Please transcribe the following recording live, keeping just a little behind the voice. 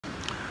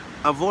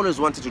I've always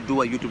wanted to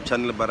do a YouTube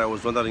channel, but I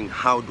was wondering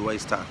how do I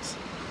start.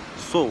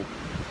 So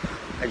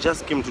I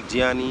just came to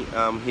Diani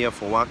here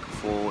for work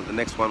for the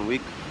next 1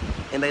 week,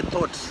 and I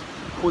thought,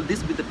 could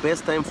this be the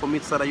best time for me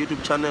to start a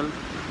YouTube channel?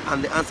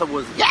 And the answer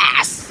was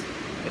yes!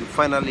 And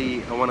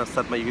finally, I want to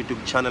start my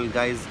YouTube channel,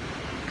 guys.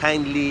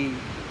 Kindly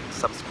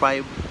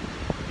subscribe,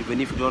 even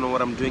if you don't know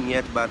what I'm doing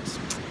yet, but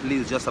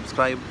please just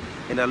subscribe.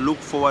 And I look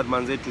forward,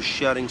 Manze, to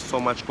sharing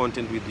so much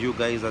content with you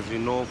guys. As you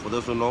know, for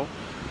those who know,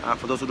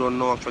 for those who don't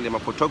know, actually I'm a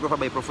photographer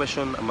by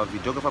profession, I'm a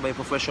videographer by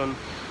profession.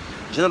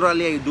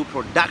 Generally, I do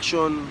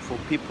production for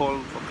people,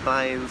 for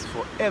clients,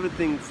 for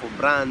everything, for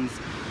brands.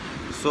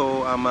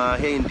 So I'm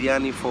here in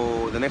Diani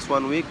for the next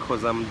 1 week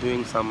because I'm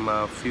doing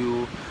some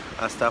few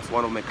stuff for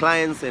one of my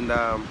clients, and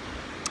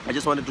I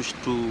just wanted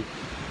to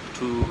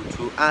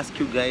ask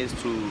you guys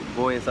to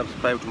go and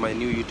subscribe to my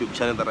new YouTube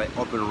channel that I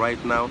open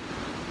right now.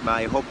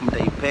 I hope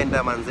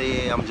mtaipenda,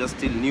 manze. I'm just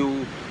still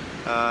new.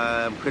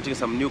 I'm creating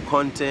some new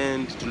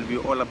content. It will be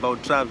all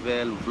about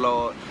travel,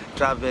 vlog,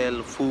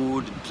 travel,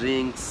 food,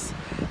 drinks,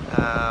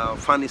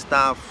 funny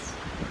stuff.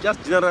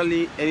 Just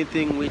generally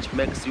anything which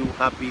makes you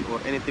happy,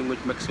 or anything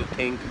which makes you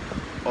think,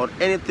 or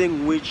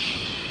anything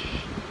which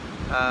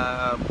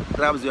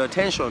grabs your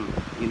attention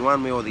in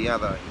one way or the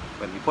other.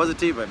 It might be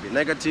positive, it might be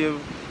negative.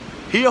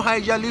 Hiyo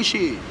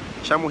haijalishi.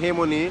 Cha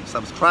muhimu ni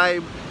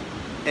subscribe,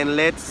 and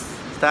let's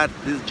start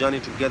this journey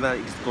together.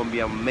 It's gonna be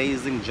an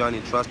amazing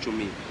journey, trust you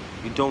me.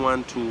 You don't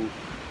want to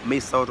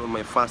miss out on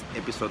my first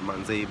episode,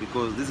 Manze,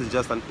 because this is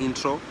just an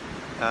intro.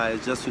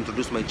 It's just to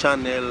introduce my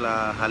channel,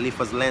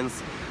 Khalifa's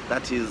Lens.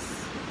 That is,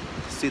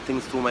 see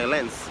things through my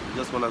lens. You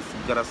just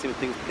gotta see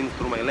things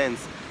through my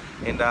lens.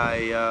 And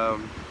I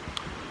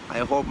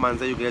hope,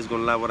 Manze, you guys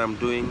gonna love what I'm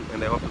doing,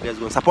 and I hope you guys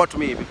gonna support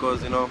me,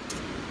 because you know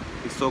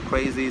it's so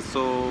crazy, it's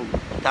so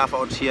tough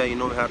out here. You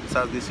know, we have to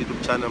start this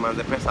YouTube channel,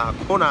 Manze. Pesa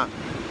hakuna.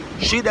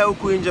 Shida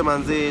huku nje,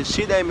 Manze.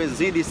 Shida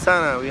imezidi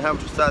sana. We have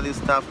to start this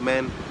stuff,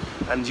 man.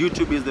 And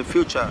YouTube is the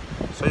future.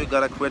 So you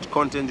gotta create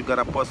content, you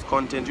gotta post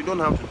content. You don't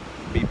have to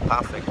be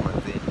perfect,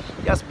 Manze.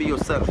 Just be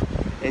yourself.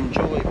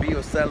 Enjoy, be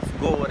yourself.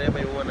 Go wherever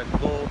you wanna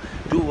go.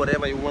 Do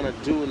whatever you wanna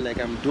do, like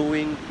I'm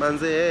doing,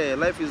 Manze. Hey,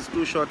 life is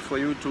too short for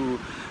you to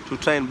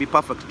try and be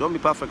perfect. Don't be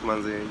perfect,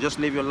 Manze. Just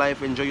live your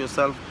life, enjoy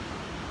yourself.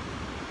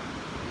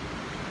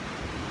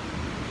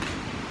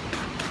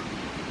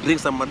 Drink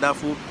some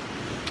madafu.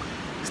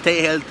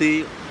 Stay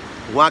healthy,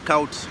 work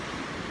out.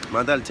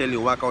 Mother will tell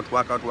you work out,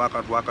 work out, work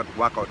out, work out,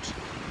 work out.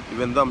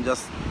 Even though I'm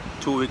just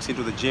 2 weeks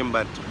into the gym,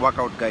 but work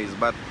out, guys.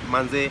 But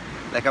Manze,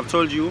 like I've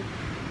told you,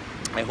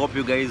 I hope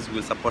you guys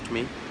will support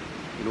me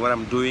in what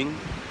I'm doing.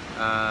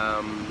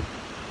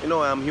 You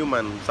know, I'm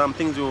human. Some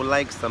things you will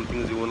like, some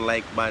things you won't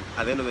like, but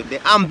at the end of the day,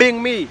 I'm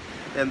being me.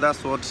 And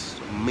that's what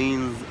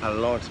means a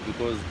lot,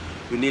 because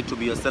you need to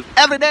be yourself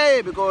every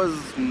day, because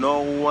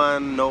no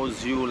one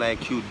knows you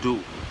like you do.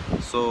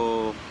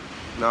 So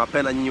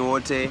nawapenda nyinyi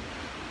wote.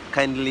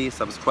 Kindly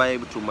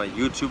subscribe to my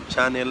YouTube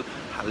channel,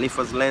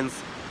 Khalifa's Lens,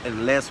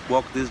 and let's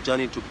walk this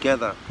journey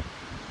together.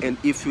 And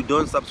if you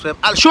don't subscribe,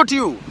 I'll shoot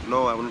you.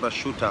 No, I'm not a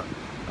shooter.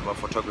 I'm a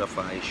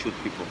photographer. I shoot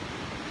people.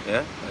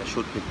 Yeah, I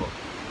shoot people.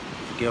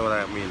 You get what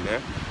I mean? Yeah.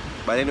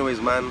 But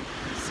anyways, man,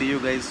 see you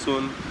guys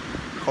soon.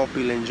 Hope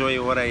you'll enjoy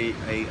what I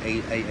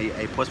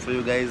post for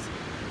you guys.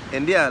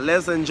 And yeah,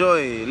 let's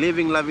enjoy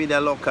living la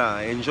vida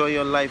loca. Enjoy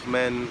your life,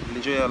 man.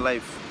 Enjoy your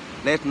life.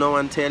 Let no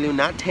one tell you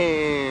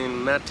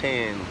nothing,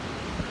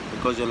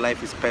 because your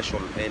life is special,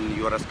 and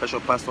you are a special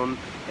person,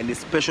 and it's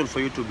special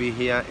for you to be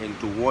here and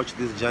to watch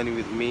this journey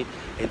with me,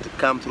 and to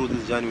come through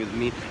this journey with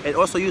me. And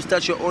also, you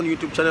start your own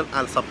YouTube channel.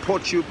 I'll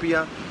support you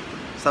here.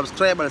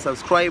 Subscribe and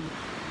subscribe,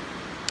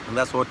 and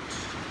that's what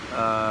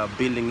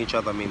building each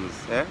other means.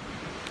 Yeah.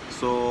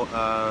 So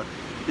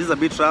this is a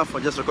bit rough. I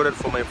just recorded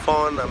for my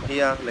phone. I'm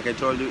here, like I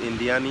told you, in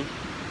Diani,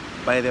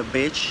 by the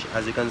beach,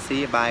 as you can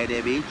see, by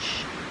the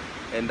beach.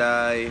 And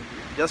I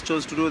just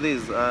chose to do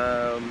this.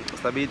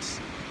 It's a bit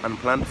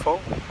unplanned for.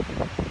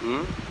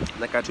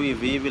 Nakatu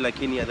hivi,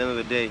 lakini at the end of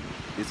the day,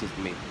 this is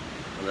me,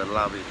 and I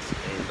love it,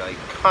 and I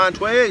can't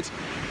wait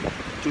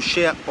to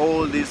share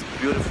all this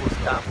beautiful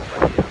stuff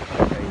over here.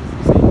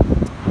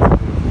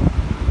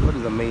 God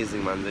is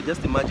amazing, man.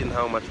 Just imagine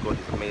how much God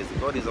is amazing.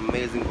 God is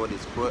amazing. God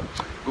is great.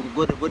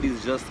 God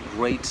is just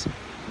great.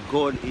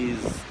 God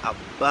is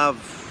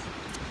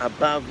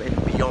above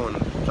and beyond.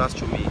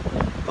 Trust you me.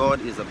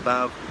 God is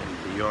above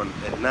and beyond,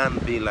 and none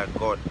be like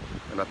God.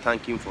 And I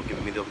thank him for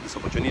giving me this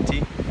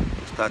opportunity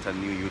to start a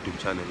new YouTube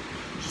channel.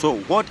 So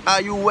what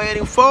are you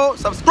waiting for?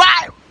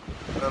 Subscribe,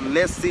 and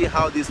let's see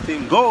how this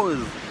thing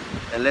goes,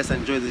 and let's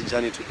enjoy this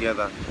journey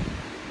together.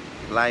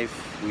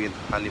 Life with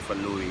Khalifa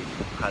Louis,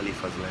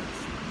 Khalifa's Lens.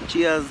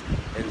 Cheers,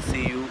 and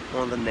see you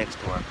on the next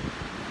one.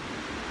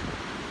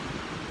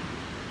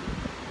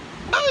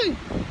 Hey,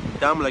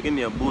 damn, like in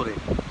your booty.